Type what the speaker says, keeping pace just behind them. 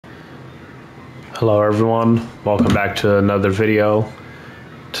Hello everyone, welcome back to another video.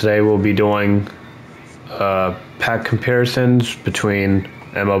 Today we'll be doing pack comparisons between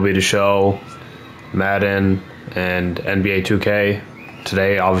MLB The Show, Madden, and NBA 2K.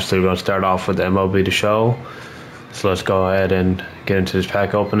 Today obviously we're going to start off with MLB The Show. So let's go ahead and get into this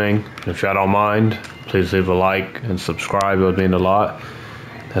pack opening. If y'all don't mind, please leave a like and subscribe, it would mean a lot.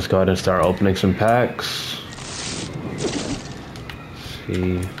 Let's go ahead and start opening some packs.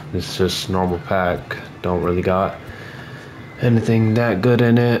 See, this is just normal pack. Don't really got anything that good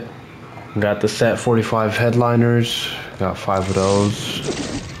in it. Got the set 45 headliners. Got 5 of those.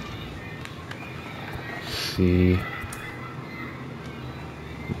 See,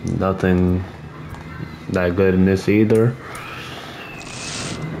 nothing that good in this either.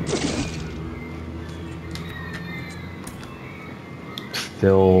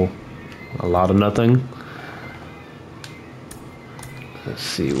 Still a lot of nothing. Let's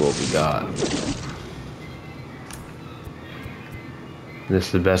see what we got. This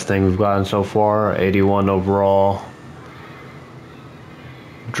is the best thing we've gotten so far. 81 overall.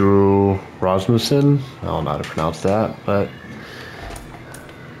 Drew Rasmussen. I don't know how to pronounce that, but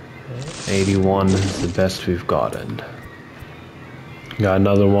 81 is the best we've gotten. Got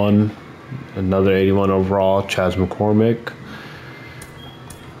another one. Another 81 overall. Chas McCormick.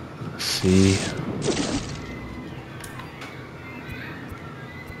 Let's see.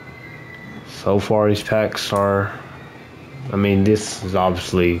 So far, these packs are, I mean, this is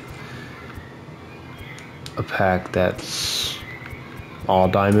obviously a pack that's all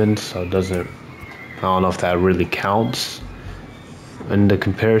diamonds, so it doesn't, I don't know if that really counts in the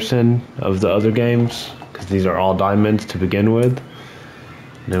comparison of the other games, because these are all diamonds to begin with.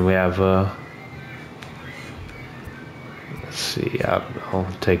 And then we have, let's see, I'll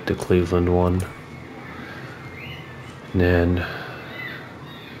take the Cleveland one. And then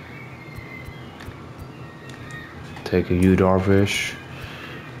take a Yu Darvish.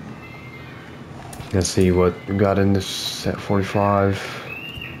 Let's see what we got in this set 45.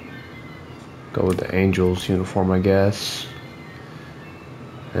 Go with the Angels uniform, I guess.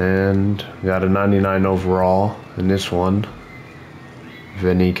 And we got a 99 overall in this one.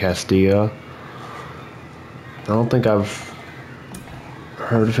 Vinny Castilla. I don't think I've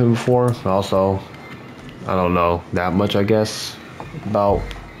heard of him before. Also, I don't know that much, I guess, about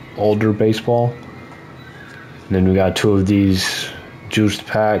older baseball. And then we got 2 of these juiced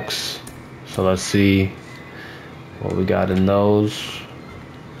packs. So let's see what we got in those.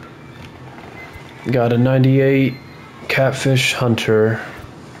 We got a 98 Catfish Hunter.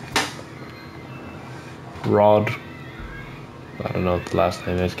 Rod. I don't know what the last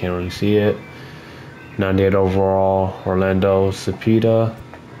name is, can't really see it. 98 overall Orlando Cepeda.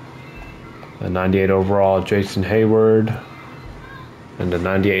 A 98 overall Jason Hayward. And a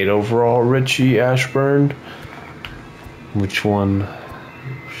 98 overall Richie Ashburn. Which one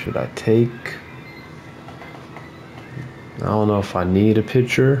should I take? I don't know if I need a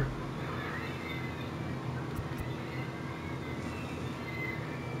picture.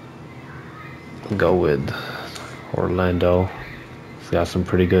 I'll go with Orlando. He's got some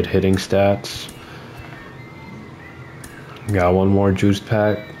pretty good hitting stats. Got one more juice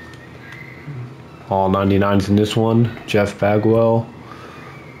pack. All 99s in this one. Jeff Bagwell.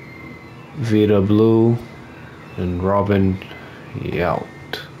 Vita Blue. And Robin Yount.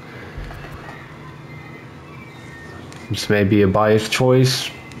 This may be a biased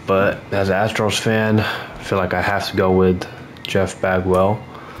choice, but as an Astros fan, I feel like I have to go with Jeff Bagwell.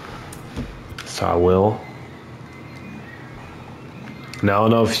 So I will. Now, I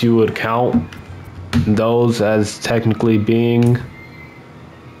don't know if you would count those as technically being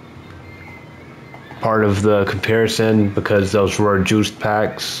part of the comparison because those were juiced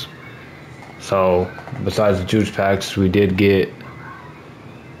packs. So, besides the juice packs, we did get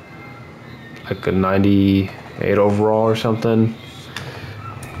like a 98 overall or something.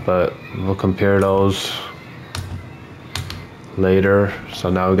 But we'll compare those later. So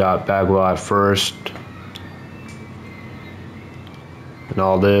now we got Bagwell at first. And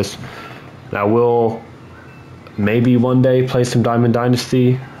all this. And I will maybe one day play some Diamond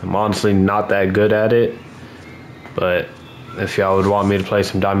Dynasty. I'm honestly not that good at it. But if y'all would want me to play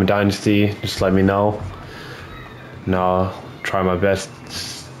some Diamond Dynasty, just let me know. And I'll try my best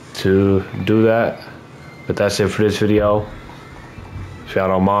to do that. But that's it for this video. If y'all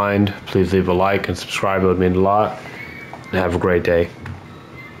don't mind, please leave a like and subscribe, it would mean a lot. And have a great day.